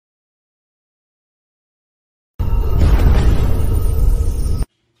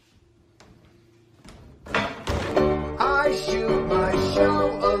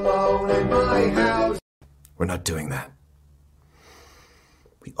We're not doing that.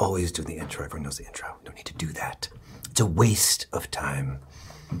 We always do the intro. Everyone knows the intro. Don't need to do that. It's a waste of time.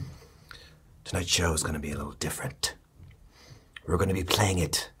 Tonight's show is going to be a little different. We're going to be playing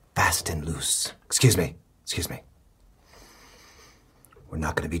it fast and loose. Excuse me. We're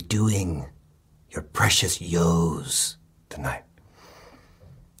not going to be doing your precious yo's tonight.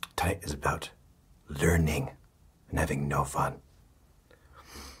 Tonight is about learning and having no fun.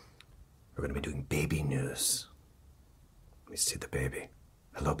 We're going to be doing baby news. Let me see the baby.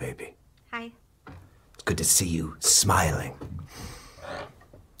 Hello, baby. Hi. It's good to see you smiling.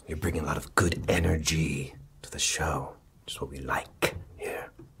 You're bringing a lot of good energy to the show. Just what we like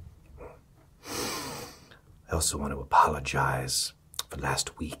here. I also want to apologize for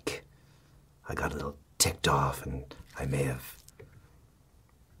last week. I got a little ticked off and I may have...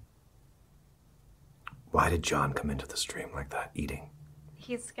 Why did John come into the stream like that, eating?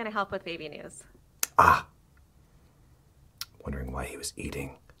 He's going to help with baby news. Ah. Wondering why he was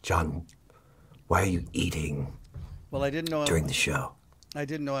eating. John, why are you eating? Well, I didn't know during the show. I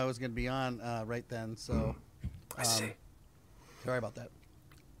didn't know I was going to be on right then, so... I see. Sorry about that.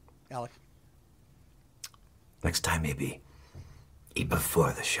 Alec. Next time, maybe eat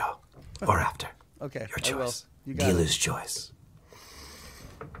before the show or after. Okay. Your choice. You got Dealer's choice.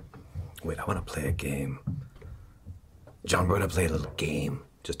 Wait, I want to play a game. John, we're going to play a little game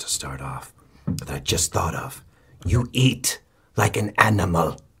just to start off that I just thought of. You eat like an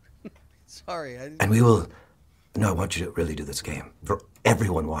animal. Sorry. And we will... No, I want you to really do this game. For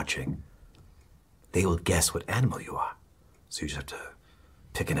everyone watching, they will guess what animal you are. So you just have to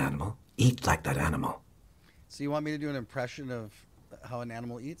pick an animal, eat like that animal. So you want me to do an impression of how an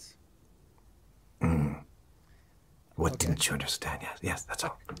animal eats? What didn't you understand? Yes, that's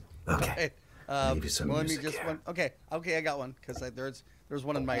all. Okay. Maybe some music here. Okay, I got one because there's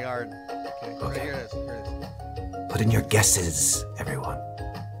one in my yard. Okay. Right, here it is. Put in your guesses, everyone.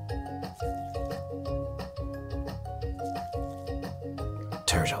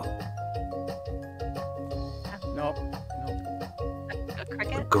 Turtle. Nope. A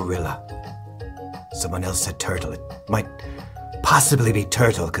cricket? Gorilla. Someone else said turtle. It might possibly be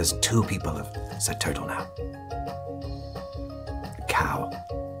turtle because 2 people have said turtle now. Cow.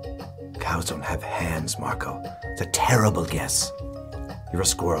 Cows don't have hands, Marco. It's a terrible guess. You're a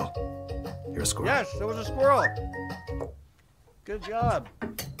squirrel. Yes, there was a squirrel. Good job.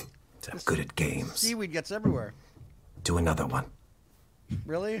 I'm good at games. Seaweed gets everywhere. Do another one.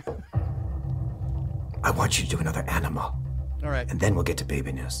 Really? I want you to do another animal. All right. And then we'll get to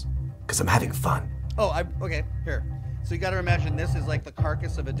baby news. Because I'm having fun. Oh, okay. Here. So you got to imagine this is like the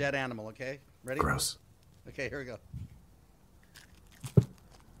carcass of a dead animal, okay? Ready? Gross. Okay, here we go.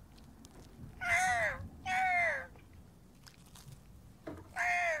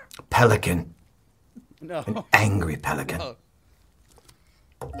 Pelican. No. An angry pelican. No.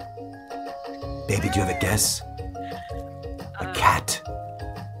 Baby, do you have a guess? A cat.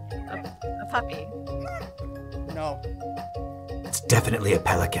 A puppy. No. It's definitely a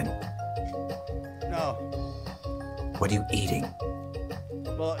pelican. No. What are you eating?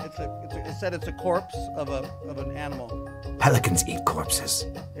 Well, it said it's a corpse of an animal. Pelicans eat corpses.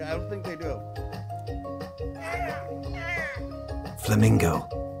 Yeah, I don't think they do. Flamingo.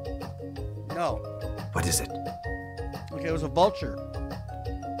 No. What is it? Okay, it was a vulture.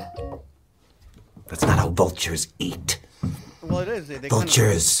 That's not how vultures eat. Well, it is. They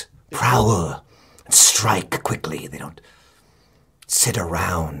Vultures prowl and strike quickly. They don't sit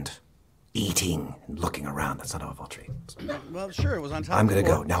around eating and looking around. That's not how a vulture eats. Well, sure, it was on top. I'm going to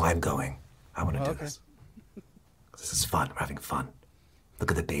go. Now I'm going. I want to do okay. this. This is fun. We're having fun. Look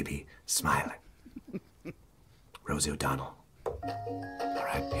at the baby smiling. Rosie O'Donnell. All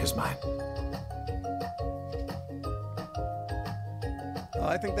right, here's mine. Oh,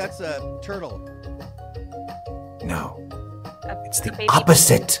 I think that's a turtle. No. It's the baby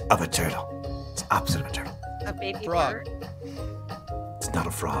opposite of a turtle. It's the opposite of a turtle. A baby Frog. bird? It's not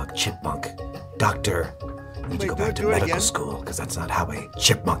a frog. Chipmunk. Doctor, you need to go back to do it medical again. school because that's not how a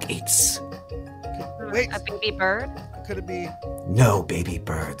chipmunk eats. Wait. A baby bird? Could it be? No baby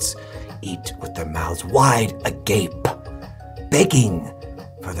birds eat with their mouths wide agape, begging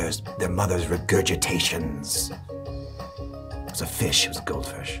for their mother's regurgitations. It was a fish. It was a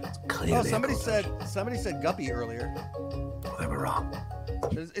goldfish. It's clearly Oh, somebody a goldfish. said guppy earlier. Well, they were wrong.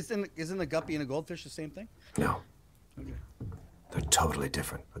 Isn't a guppy and a goldfish the same thing? No, Okay. they're totally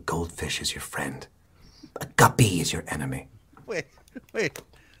different. A goldfish is your friend. A guppy is your enemy. Wait.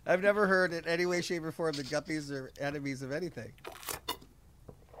 I've never heard in any way, shape, or form that guppies are enemies of anything.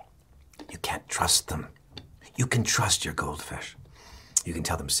 You can't trust them. You can trust your goldfish. You can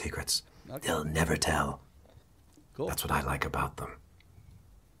tell them secrets. Okay. They'll never tell. Cool. That's what I like about them.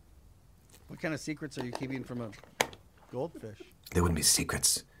 What kind of secrets are you keeping from a goldfish? They wouldn't be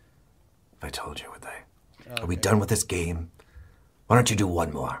secrets if I told you, would they? Okay. Are we done with this game? Why don't you do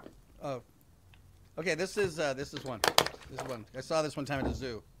one more? Oh. Okay, this is one. This is one. I saw this one time at the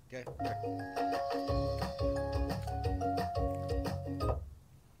zoo. Okay.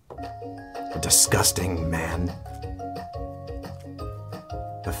 A disgusting man.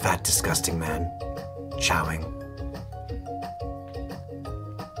 A fat, disgusting man. Chowing.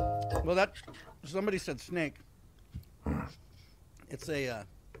 Well, that somebody said snake. It's a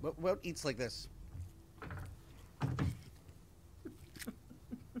what eats like this?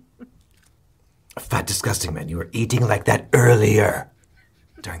 A fat, disgusting man. You were eating like that earlier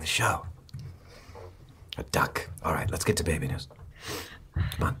during the show. A duck. All right, let's get to baby news.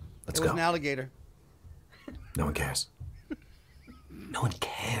 Come on, let's It was go. an alligator. No one cares. No one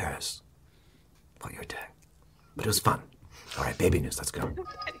cares what you're doing. But it was fun. All right, baby news. Let's go.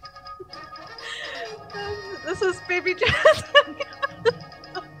 This is baby Jessica.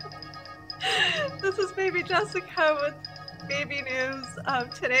 This is baby Jessica with baby news.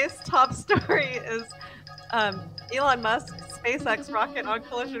 Today's top story is Elon Musk's SpaceX rocket on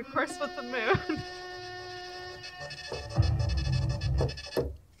collision course with the moon.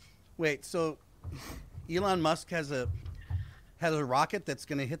 Wait, so Elon Musk has a rocket that's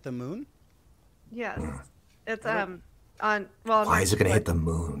going to hit the moon? Yes, it's on. Well, Why is it going to hit the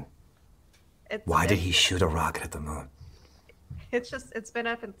moon? It's, Why did he shoot a rocket at the moon? It's been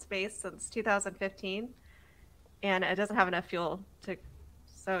up in space since 2015, and it doesn't have enough fuel to,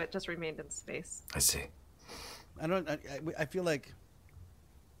 so it just remained in space. I see. I feel like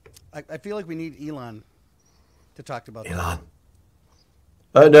we need Elon to talk about that. Elon,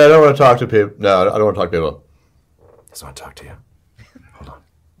 No, I don't want to talk to people. No, I don't want to talk to people. I just want to talk to you. Hold on.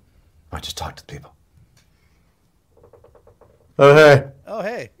 I just talk to the people. Oh, hey. Oh,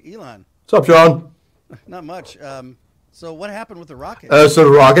 hey, Elon. What's up, John? Not much. So what happened with the rocket? So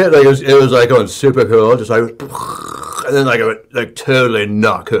the rocket, like, it was like going super cool, just like, and then like it went, like totally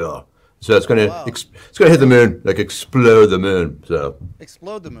not cool. So it's gonna wow. it's gonna hit the moon, like explode the moon. So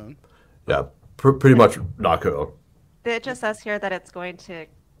Explode the moon. yeah, pretty much not cool. It just says here that it's going to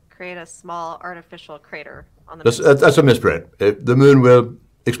create a small artificial crater on the moon. That's a misprint. The moon will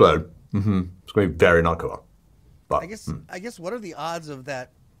explode. It's gonna be very not cool. But, I guess what are the odds of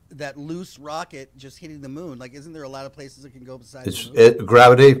that loose rocket just hitting the moon? Like, isn't there a lot of places it can go besides it's the moon?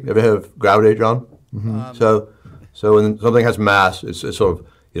 gravity. You ever heard of gravity, John? So when something has mass, it sort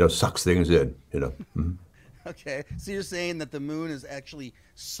of sucks things in. Okay, so you're saying that the moon is actually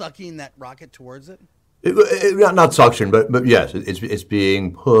sucking that rocket towards it? Not suction, but yes, it's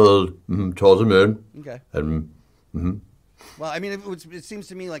being pulled towards the moon. Okay. And Well, I mean, it seems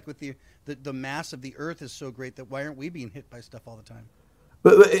to me like with the mass of the Earth is so great that why aren't we being hit by stuff all the time?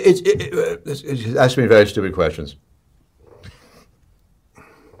 but it's asking me very stupid questions.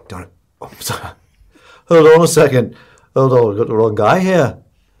 Don't. Oh, sorry. Hold on a second. Hold on, I've got the wrong guy here.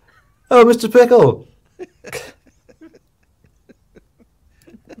 Oh, Mr. Pickle.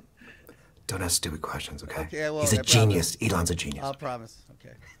 Don't ask stupid questions, okay? Okay, well, He's I a genius. Elon's a genius. I'll promise.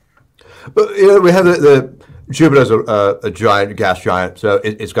 Okay. But we have the Jupiter's a giant gas giant, so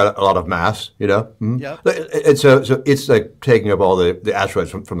it's got a lot of mass. Yep. And so it's like taking up all the asteroids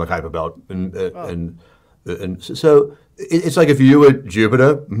from the Kuiper Belt, and so it's like if you were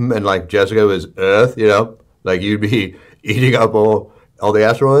Jupiter and like Jessica was Earth, like you'd be eating up all the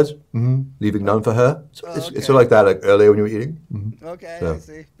asteroids, leaving none for her. So it's sort of like that, like earlier when you were eating. Okay, So, I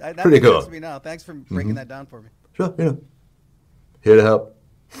see. That pretty makes cool. sense to me now. Thanks for breaking that down for me. Sure, here to help.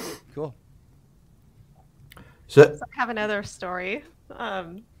 Cool. So So I have another story.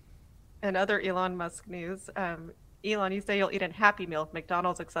 Another Elon Musk news. Elon, you say you'll eat a Happy Meal if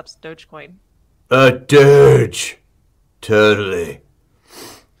McDonald's accepts Dogecoin. Doge, totally.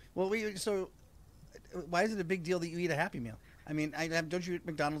 Well, so why is it a big deal that you eat a Happy Meal? I mean, don't you eat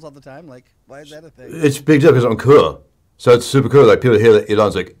McDonald's all the time? Like, why is that a thing? It's a big deal because I'm cool. So it's super cool. Like people hear that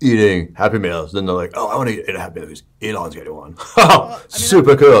Elon's like eating Happy Meals, then they're like, "Oh, I want to eat a Happy Meal because Elon's getting one."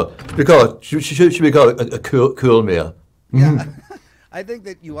 Super cool. Should be called a cool meal. Yeah, I think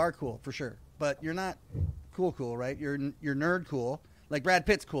that you are cool for sure, but you're not cool, right? You're nerd cool. Like Brad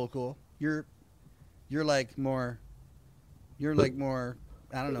Pitt's cool. You're like more. You're like more.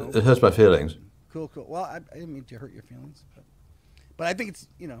 I don't know. It hurts my feelings. Cool. Well, I didn't mean to hurt your feelings, but I think it's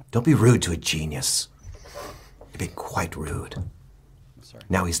Don't be rude to a genius. You're being quite rude. I'm sorry.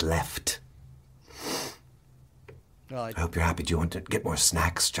 Now he's left. Well, I hope you're happy. Do you want to get more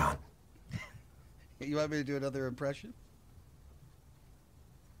snacks, John? you want me to do another impression?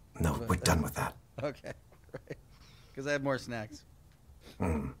 No, we're done with that. Okay. Right. Because I have more snacks.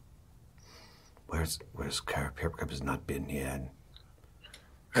 Where's Kerp? Kerp has not been here.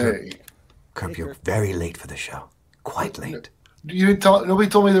 Hey, Kerp, you're very late for the show. Quite late. you didn't tell. Nobody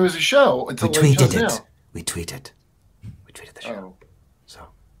told me there was a show We until like tweeted just it. now. We tweeted the show. Oh, So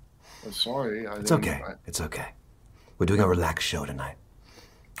I'm sorry. it's okay. It's okay. We're doing a relaxed show tonight.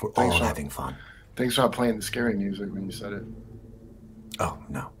 We're all Thanks, Sean. having fun. Thanks for not playing the scary music when you said it. Oh,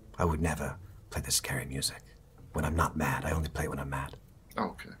 no. I would never play the scary music. When I'm not mad. I only play when I'm mad. Oh,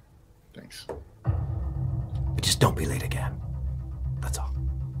 okay. Thanks. But just don't be late again. That's all.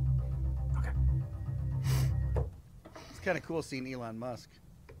 Okay. It's kind of cool seeing Elon Musk.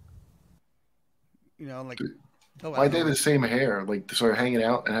 You know, like. Oh, Why they have the same hair? Like, sort of hanging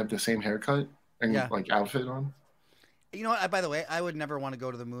out and have the same haircut and Yeah. like outfit on? You know what? By the way, I would never want to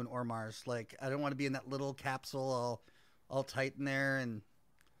go to the moon or Mars. Like, I don't want to be in that little capsule all tight in there, and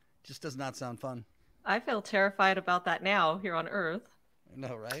it just does not sound fun. I feel terrified about that now here on Earth.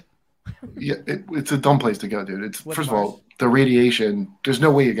 No, right? Yeah, it's a dumb place to go, dude. It's What's first Mars? of all, the radiation. There's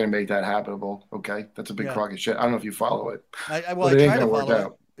no way you're gonna make that habitable. Okay, that's a big Yeah. crock of shit. I don't know if you follow it. Well, But it I ain't try to gonna work follow it.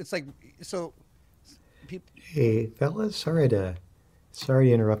 out. It's like so. People, Hey, fellas, sorry to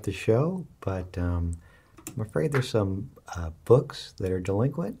interrupt the show, but I'm afraid there's some books that are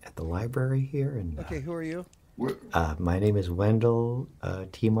delinquent at the library here. And okay, who are you? my name is Wendell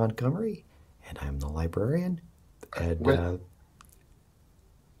T. Montgomery, and I'm the librarian. And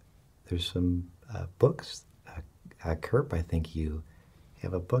there's some books. Kerp, I think you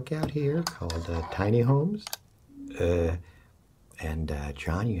have a book out here called Tiny Homes. And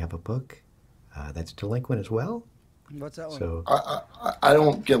John, you have a book that's delinquent as well. What's that one? So I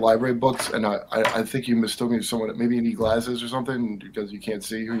don't get library books, and I think you mistook me for someone. Maybe you need glasses or something because you can't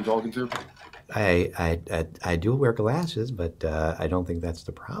see who you're talking to. I do wear glasses, but I don't think that's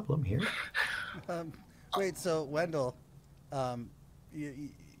the problem here. Wait, so Wendell,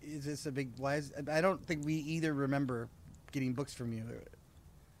 is this a big? Why is? I don't think we either remember getting books from you.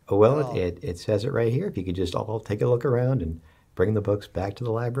 Oh, well, Oh. it says it right here. If you could just all take a look around and bring the books back to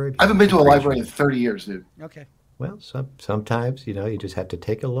the library. I haven't been to a library in 30 years, dude. Okay. Well, sometimes, you just have to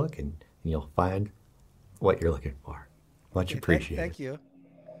take a look and you'll find what you're looking for. Much appreciated. Thank you.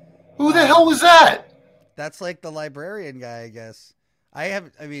 Who the hell was that? That's like the librarian guy, I guess. I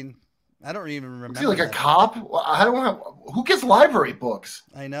mean, I don't even remember. Is he like a that. cop? I don't know. Who gets library books?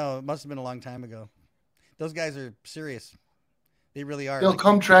 I know. It must have been a long time ago. Those guys are serious. They really are. They'll Like,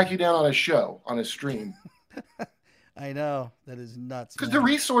 come track you down on a show, on a stream. I know. That is nuts. Because man. the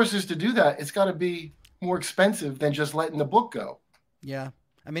resources to do that, it's got to be more expensive than just letting the book go. Yeah.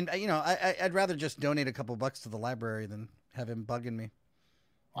 I mean, I'd rather just donate a couple bucks to the library than have him bugging me.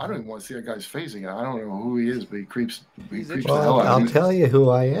 I don't even want to see that guy's face again. I don't know who he is, but he creeps the interesting. hell Well, out I'll of me. tell you who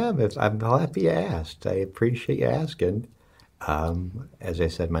I am. I'm happy you asked. I appreciate you asking. As I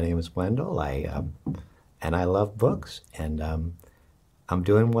said, my name is Wendell. And I love books, and I'm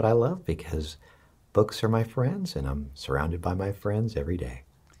doing what I love because books are my friends, and I'm surrounded by my friends every day.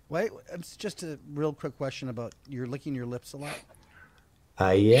 Wait, it's just a real quick question about you're licking your lips a lot.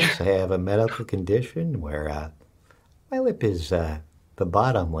 Yes, I have a medical condition where my lip is the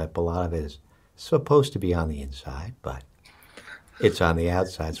bottom lip. A lot of it is supposed to be on the inside, but it's on the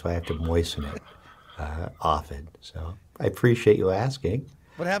outside, so I have to moisten it often. So I appreciate you asking.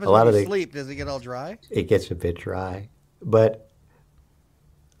 What happens A lot when of you the- sleep? Does it get all dry? It gets a bit dry, but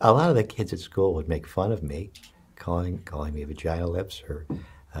a lot of the kids at school would make fun of me, calling me vagina lips or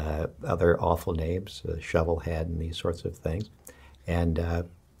other awful names, shovel head, and these sorts of things. And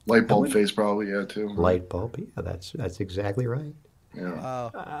Light bulb face, probably, yeah, too. light bulb, yeah, that's exactly right. Yeah.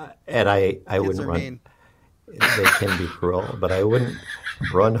 Wow. And I Kids wouldn't are run. mean. They can be cruel, but I wouldn't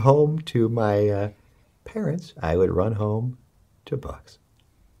run home to my parents. I would run home to books.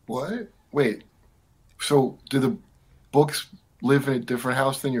 What? Wait. So, do the books live in a different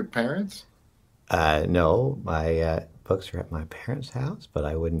house than your parents? No, my books are at my parents' house, but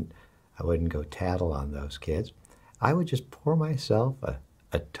I wouldn't go tattle on those kids. I would just pour myself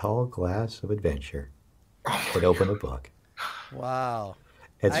a tall glass of adventure and open a book. Wow.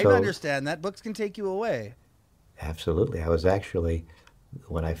 And I so, understand that. Books can take you away. absolutely, I was actually,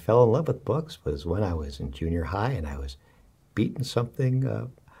 when I fell in love with books was when I was in junior high and I was beaten something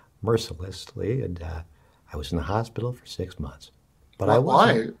mercilessly, and I was in the hospital for 6 months. But I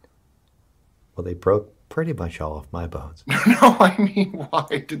wasn't. Well, they broke pretty much all of my bones. Why? No, I mean,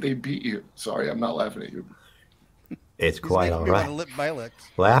 why did they beat you? Sorry, I'm not laughing at you. It's He's quite making all me want right. to lip my lips.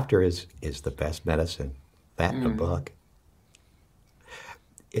 Laughter is the best medicine. That and a book.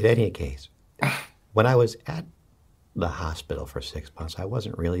 In any case, when I was at the hospital for 6 months, I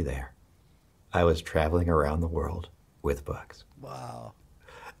wasn't really there. I was traveling around the world with books. Wow.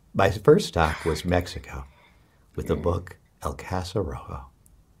 My first stop was Mexico with the book El Caso Rojo.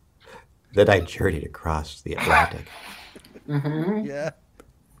 Then I journeyed across the Atlantic. Yeah.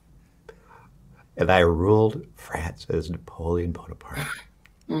 And I ruled France as Napoleon Bonaparte.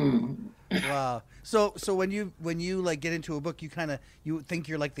 Wow. So when you like get into a book, you think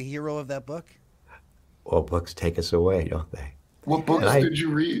you're like the hero of that book? Well, books take us away, don't they? What books And did you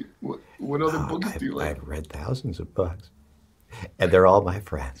read? What other books do you like? I've read thousands of books, and they're all my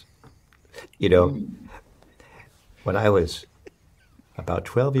friends. You know, when I was about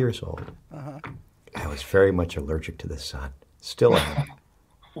 12 years old, I was very much allergic to the sun. Still am.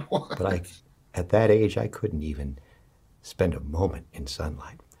 But at that age, I couldn't even spend a moment in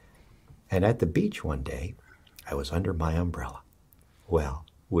sunlight. And at the beach one day, I was under my umbrella. Well,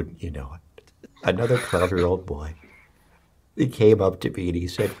 wouldn't you know it? Another 12-year-old boy. He came up to me and he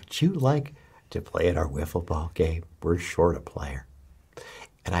said, "Would you like to play in our wiffle ball game? We're short a player."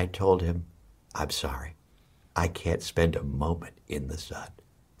 And I told him, "I'm sorry. I can't spend a moment in the sun.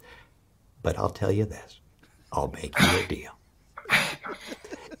 But I'll tell you this. I'll make you a deal.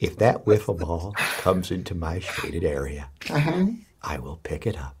 If that wiffle ball comes into my shaded area, I will pick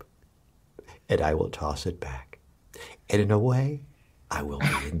it up and I will toss it back. And in a way, I will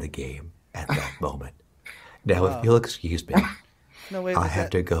be in the game at that moment. Now, if you'll excuse me, No, wait. I'll have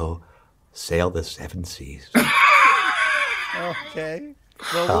to go sail the 7 seas." Okay.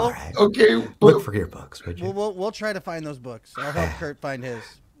 Well, All right. Okay, Look but for your books, would you? we'll try to find those books. I'll help Kurt find his.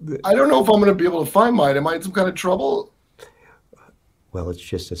 I don't know if I'm going to be able to find mine. Am I in some kind of trouble? Well, it's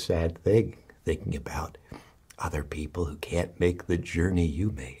just a sad thing thinking about other people who can't make the journey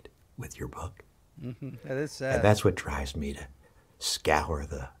you made with your book. That is sad. And that's what drives me to scour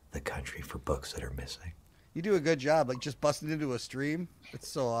the country for books that are missing. You do a good job, like just busting into a stream. It's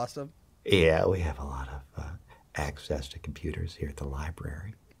so awesome. Yeah, we have a lot of access to computers here at the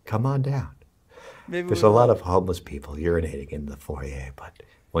library. Come on down. Maybe There's a lot of homeless people urinating in the foyer, but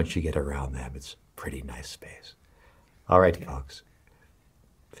once you get around them, it's a pretty nice space. All right, folks.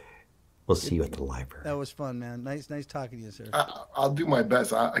 We'll see you at the library. That was fun, man. Nice talking to you, sir. I'll do my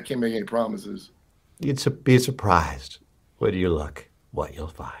best. I can't make any promises. You'd be surprised when you look what you'll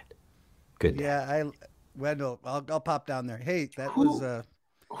find. Good day. Yeah, I'll pop down there. Hey, that Who- was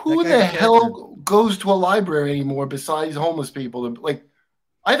Who That the guy's hell goes to a library anymore besides homeless people? Like,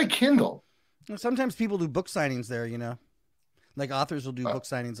 I have a Kindle. sometimes people do book signings there, you know. Like authors will do book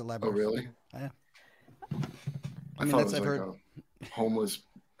signings at Oh, libraries. really? Yeah. I mean, thought it that's- was I've like heard- a homeless.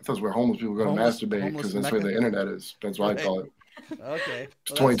 I thought it was where homeless people go to masturbate homeless because that's where the Mecca. internet is. That's what I Right. thought. Okay.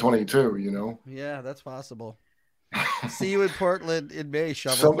 It's Well, 2022, you know. yeah, that's possible. See you in Portland in May,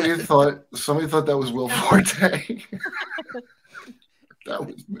 Shovel. Somebody thought that was Will Forte.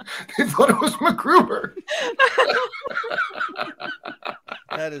 They thought it was MacGruber.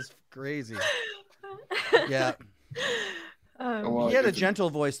 That is crazy. Yeah. Well, He had I a guess gentle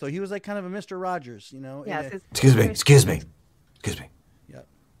voice though. He was like kind of a Mr. Rogers, you know. Yes. Yeah. his- Excuse me. Excuse me. Excuse me. Yep.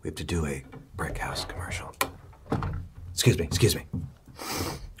 We have to do a brick house commercial. Excuse me. Excuse me.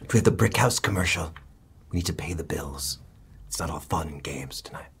 If we have the brick house commercial, we need to pay the bills. It's not all fun and games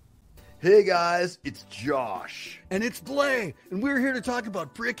tonight. Hey guys, it's Josh. And it's Blay, and we're here to talk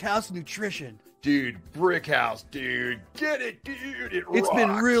about Brick House Nutrition. Dude, Brick House, dude. Get it, dude. It's been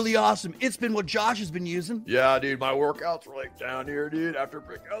rocks. really awesome. It's been what Josh has been using. Yeah, dude, my workouts were like down here, dude. After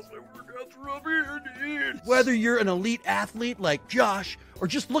Brick House, my workouts were up here, dude. Whether you're an elite athlete like Josh or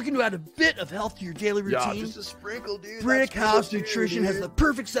just looking to add a bit of health to your daily Yeah, routine, just a sprinkle, dude. Brick That's House good, Nutrition has dude. the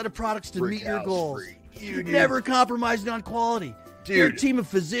perfect set of products to Brick meet your House goals. free. You, dude. Never compromising on quality. Their Dude. team of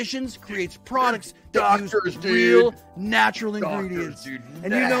physicians creates products that Doctors, use dude. real natural Doctors, ingredients. dude.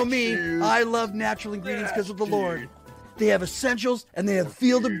 And you know me, Dude. I love natural ingredients because of the Dude. Lord. They have essentials and they have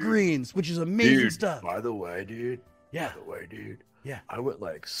Field of Greens, which is amazing Dude, stuff. by the way, dude. Yeah. By the way, dude. Yeah. I went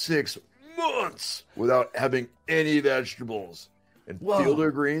like 6 months without having any vegetables. And Whoa. Field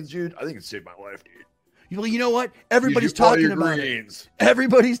of Greens, dude, I think it saved my life, dude. Well, you know what? Everybody's Use all talking your about it. greens.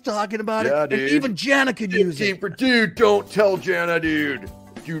 Everybody's talking about Yeah, it. dude. And even Jana could use it. Dude, don't tell Jana, dude.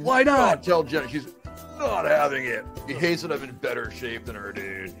 Do Why not? tell Jana. She's not having it. He hates that I'm in better shape than her,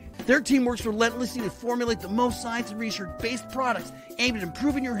 dude. Their team works relentlessly to formulate the most science and research-based products aimed at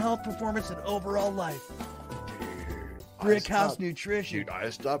improving your health, performance, and overall life. Brick House Nutrition. Dude, I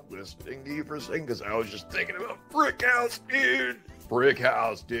stopped listening to you for a second because I was just thinking about Brick House, dude. Brick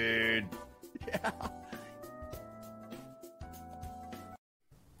House, dude.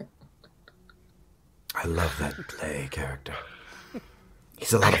 I love that Clay character.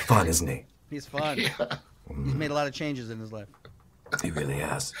 He's a lot of fun, isn't he? He's fun. He's made a lot of changes in his life. He really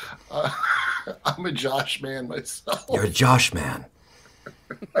has. I'm a Josh man myself. You're a Josh man.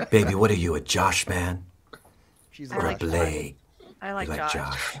 Baby, what are you, a Josh man? She's I Or a like Blay? I like You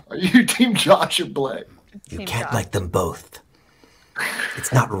Josh. Are you Team Josh or Blake? You Team can't Josh. like them both.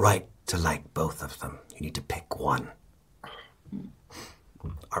 It's not right to like both of them. You need to pick one.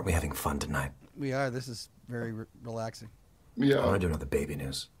 Aren't we having fun tonight? We are. This is very relaxing. I Yeah. want to do another baby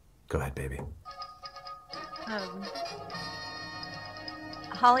news. Go ahead, baby.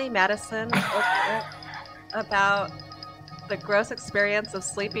 Holly Madison posted about the gross experience of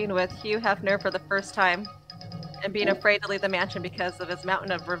sleeping with Hugh Hefner for the first time and being afraid to leave the mansion because of his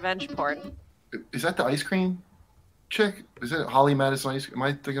mountain of revenge porn. Is that the ice cream chick? Is it Holly Madison ice cream? Am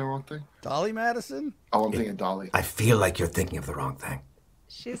I thinking the wrong thing? Dolly Madison? Oh, I'm thinking Dolly. I feel like you're thinking of the wrong thing.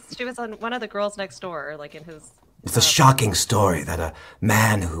 She was on one of the girls next door, like in his. It's a shocking story that a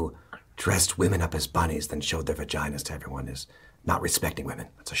man who dressed women up as bunnies then showed their vaginas to everyone is not respecting women.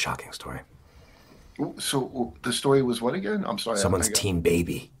 It's a shocking story. So the story was what again? I'm sorry. Someone's I team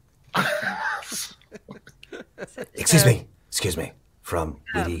baby. Excuse me. From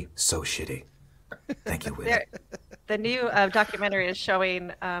Witty So Shitty. Thank you, Witty. The new documentary is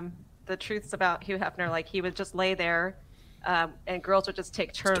showing the truths about Hugh Hefner. Like he would just lay there, and girls would just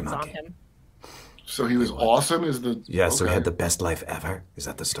take turns on Monkey. him. So he was awesome. Is the Yeah, so he okay. had the best life ever. Is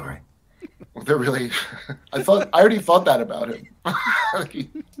that the story? Well, they're really. I already thought that about him.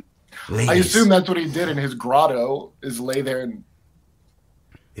 Ladies, I assume that's what he did in his grotto. Is lay there and.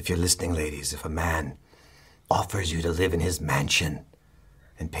 if you're listening, ladies, if a man offers you to live in his mansion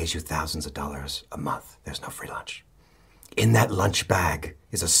and pays you thousands of dollars a month, there's no free lunch. In that lunch bag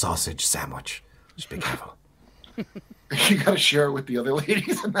is a sausage sandwich. Just be careful. You got to share it with the other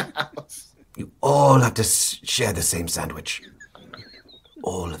ladies in the house. You all have to share the same sandwich.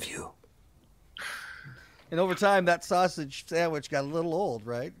 All of you. And over time, that sausage sandwich got a little old,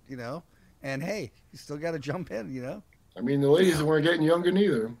 right? You know? And hey, you still got to jump in, you know? I mean, the ladies weren't getting younger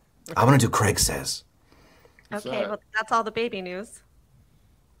neither. I want to do Craig Says. What's Okay, that? well that's all the baby news.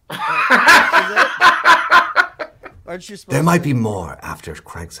 Aren't you supposed There to? might be more after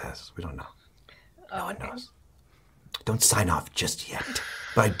Craig Says. We don't know. No one okay. knows. Don't sign off just yet.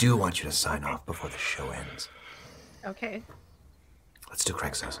 But I do want you to sign off before the show ends. Okay. Let's do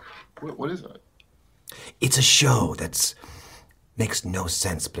Craig Says. What is that? It's a show that's makes no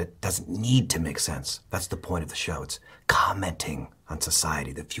sense, but it doesn't need to make sense. That's the point of the show. It's commenting on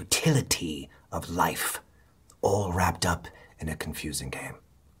society, the futility of life, all wrapped up in a confusing game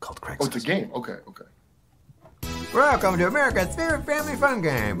called Craig Oh, Says. it's a game. Okay. Welcome to America's favorite family fun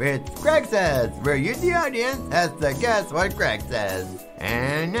game. It's Craig Says, where you, the audience, has to guess what Craig says.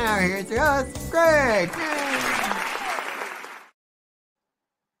 And now here's your host, Craig.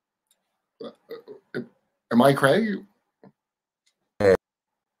 Am I Craig?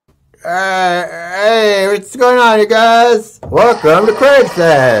 Hey, what's going on, you guys? Welcome to Craig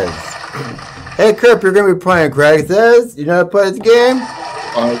Says. Hey, Kurt, you're going to be playing Craig Says. You know how to play this game?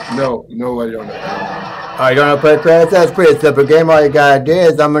 No, I don't know. Oh, you don't know how to play Craig Says? It's a pretty simple game. All you got to do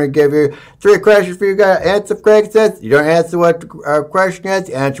is I'm going to give you 3 questions for you guys to answer Craig Says. You don't answer what our question is,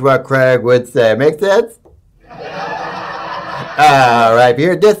 you answer what Craig would say. Make sense? All right, if you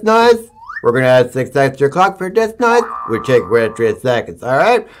hear this noise, we're going to add 6 seconds to your clock for this noise. We take away 3 seconds. All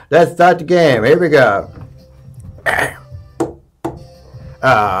right, let's start the game. Here we go.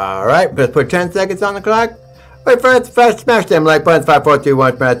 All right, let's put 10 seconds on the clock. Wait, first smash them like buttons. 5, 4, 3,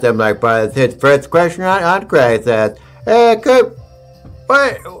 1, smash them like buttons. Hit first question on Craig Says. Hey, Coop,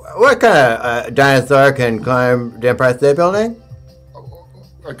 what kind of dinosaur can climb the Empire State Building?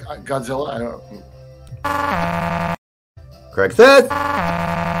 Godzilla? I don't know. Craig Says.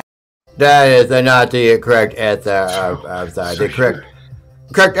 That is not the correct answer. I'm sorry. The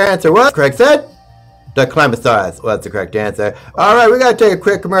correct answer was, Craig said, the Clemosaurus was the correct answer. All right, we got to take a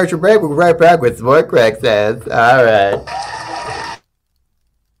quick commercial break. We'll be right back with what Craig Says. All right.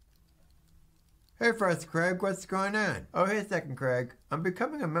 Hey, first, Craig, what's going on? Oh, hey, second, Craig. I'm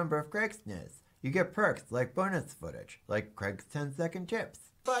becoming a member of Craig's Nest. You get perks like bonus footage, like Craig's 10-second tips.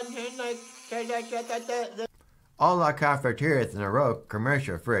 All our cafeterias in a row,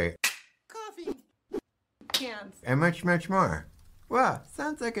 commercial-free. Hands. And much, much more. Wow,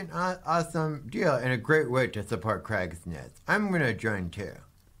 sounds like an awesome deal and a great way to support Craig's Nest. I'm going to join too.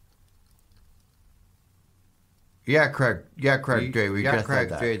 Yeah, Craig. Yeah, Craig J. We just said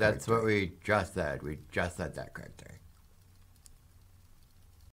that. That's what we just said. We just said that, Craig J.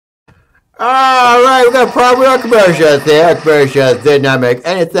 All right, we got probably our commercials here. Our commercials did not make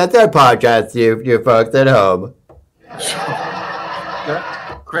any sense. I apologize to you folks at home.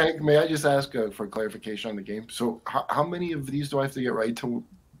 Craig, may I just ask for clarification on the game? So, how many of these do I have to get right to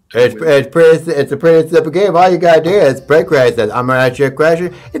It's a pretty simple game. All you gotta do is break Craig says. I'm gonna ask you a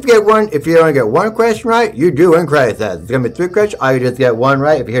question. If you only get one question right, you do win. Craig says. It's gonna be 3 questions. All you just get 1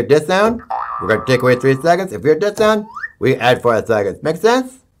 right. If you hear this sound, we're gonna take away 3 seconds. If you hear this sound, we add 4 seconds. Make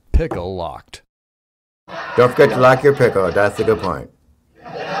sense? Pickle locked. Don't forget to lock your pickle. That's a good point.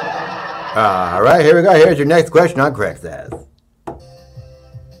 All right, here we go. Here's your next question on Craig says.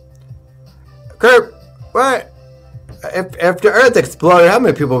 Kurt, what? If the Earth exploded, how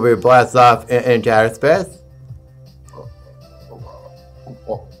many people would be blasted off into outer space?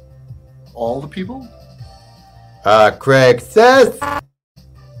 All the people? Craig says.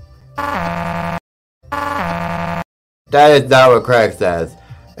 That is not what Craig says.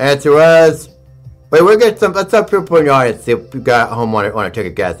 Answer was. Wait, we'll get some. Let's have people in the audience see if you got home want to take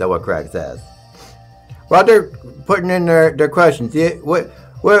a guess at what Craig says. While they're putting in their questions, where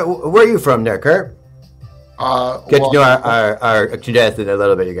are you from there, Kurt? Get to know our contestant a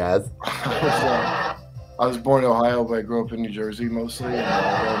little bit, you guys. I was born in Ohio, but I grew up in New Jersey mostly.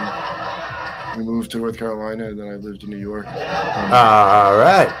 And we moved to North Carolina, and then I lived in New York. All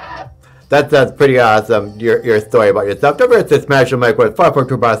right. That's pretty awesome, your story about yourself. Don't forget to smash the mic with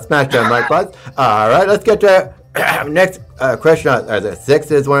 5.2 bars, smash that mic buzz. All right, let's get to next question. Are there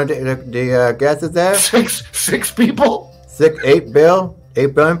 6 is one of the guesses there? 6 people? 8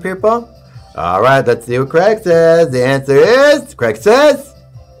 billion people? All right, let's see what Craig says. The answer is, Craig says,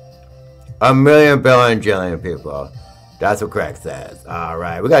 1 million billion jillion people. That's what Craig says. All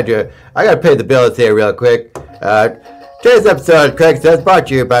right, I gotta pay the bills here real quick. Today's episode, Craig says, brought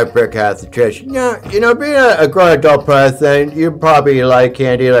to you by Brickhouse Nutrition. You know, being a grown adult person, you probably like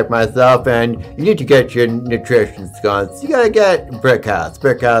candy like myself, and you need to get your nutrition going. So you gotta get Brickhouse.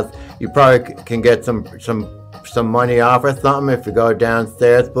 Brickhouse, you probably can get some money off or something if you go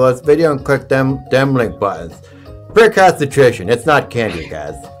downstairs below this video and click them link buttons. Brickhouse Nutrition. It's not candy,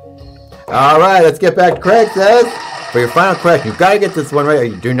 guys. All right, let's get back to Craig says. For your final question, you've got to get this one right or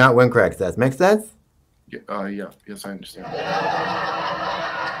you do not win, Craig says. Make sense? Yeah. Yes, I understand.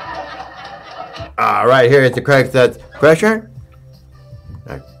 All right, here is the Craig says question.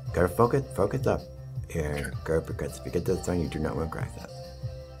 Now, gotta focus up. Here, go because if you get this one, you do not win, Craig says.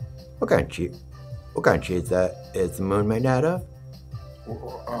 What kind of cheese is the moon made out of?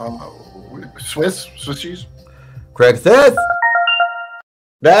 Swiss cheese. Craig says.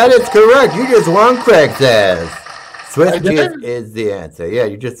 That is correct. You just won, Craig says. Swiss cheese is the answer. Yeah,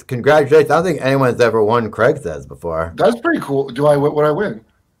 you just congratulations. I don't think anyone's ever won Craig says before. That's pretty cool. Would I win?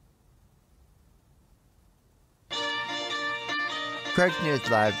 Craig News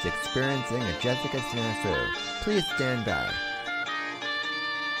Live is experiencing a Jessica snafu. Please stand by.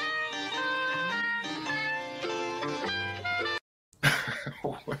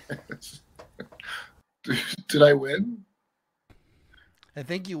 Did I win? I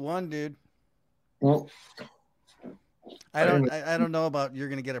think you won, dude. Well, I don't know about you're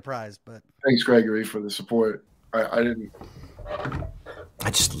gonna get a prize, but thanks, Gregory, for the support. I didn't. I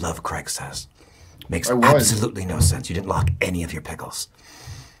just love Craig says. Makes absolutely no sense. You didn't lock any of your pickles,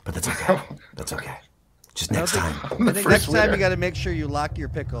 but that's okay. That's okay. Just next time. I think next time you got to make sure you lock your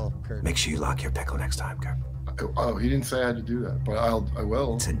pickle, Kurt. Make sure you lock your pickle next time, Kurt. Oh, he didn't say I had to do that, but I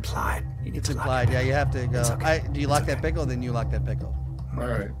will. It's implied. It's implied. Yeah, you have to go. Okay. Do you lock that pickle? Then you lock that pickle. All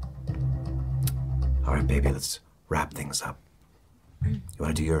right. All right, baby. Let's wrap things up. You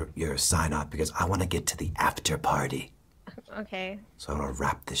want to do your sign off because I want to get to the after party. Okay. So I want to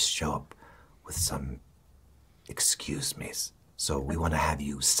wrap this show up with some excuse me's. So we want to have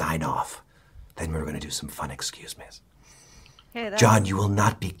you sign off. Then we're going to do some fun excuse me's. Okay, John, you will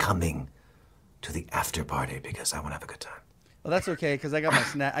not be coming to the after party because I want to have a good time. Well, that's okay because I got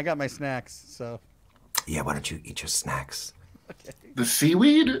my snacks. So. Yeah, why don't you eat your snacks? Okay. The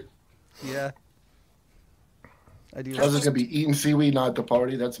seaweed? Yeah. I do. I was just gonna be eating seaweed, not at the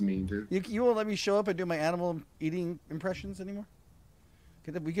party. That's mean, dude. You won't let me show up and do my animal eating impressions anymore?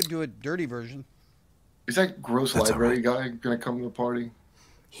 We could do a dirty version. Is that gross library guy gonna come to the party?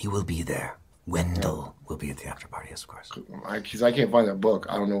 He will be there. Wendell will be at the after party, yes, of course. Because I can't find that book.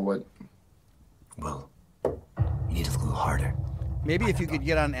 I don't know what. Well, you need to look a little harder. Maybe if you could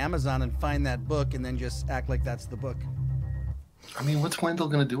get on Amazon and find that book and then just act like that's the book. I mean, what's Wendell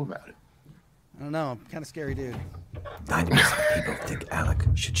gonna do about it? I don't know. I'm kind of scary, dude. 90% of people think Alec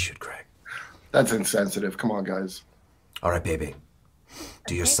should shoot Craig. That's insensitive. Come on, guys. All right, baby.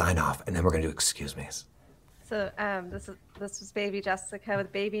 Do your sign off, and then we're gonna do excuse me's. So this was Baby Jessica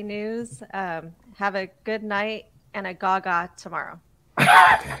with Baby News. Have a good night and a gaga tomorrow.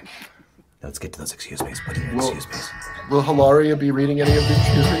 Okay. Now let's get to those excuse me's. What are your excuse me's? Will Hilaria be reading any of the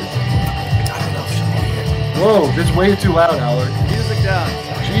excuse me's? I don't know if she'll be here. Whoa, this is way too loud, Alec. Music down.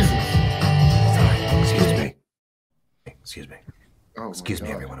 Jesus. Excuse me. Oh, Excuse my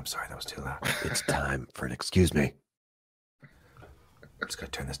me, God. everyone. I'm sorry, that was too loud. It's time for an excuse me. I'm just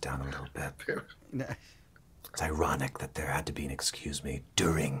gonna turn this down a little bit. No. It's ironic that there had to be an excuse me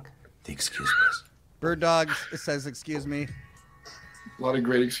during the excuse me's. Bird dogs. It says excuse me. A lot of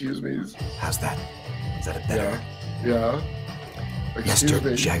great excuse me's. How's that? Is that a better? Yeah. Excuse Mr.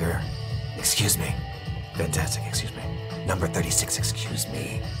 me. Jagger, excuse me. Fantastic, excuse me. Number 36, excuse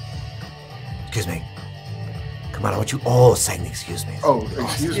me. Excuse me. Come on, I want you all saying the excuse me. Oh,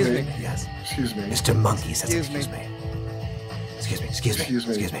 excuse me. Yes. Excuse me. Mr. Monkey says Excuse excuse me. me. Excuse me, excuse me, Excuse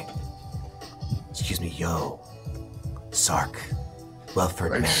me. excuse me. Excuse me, yo. Sark.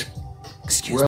 Welford Ex- May. Excuse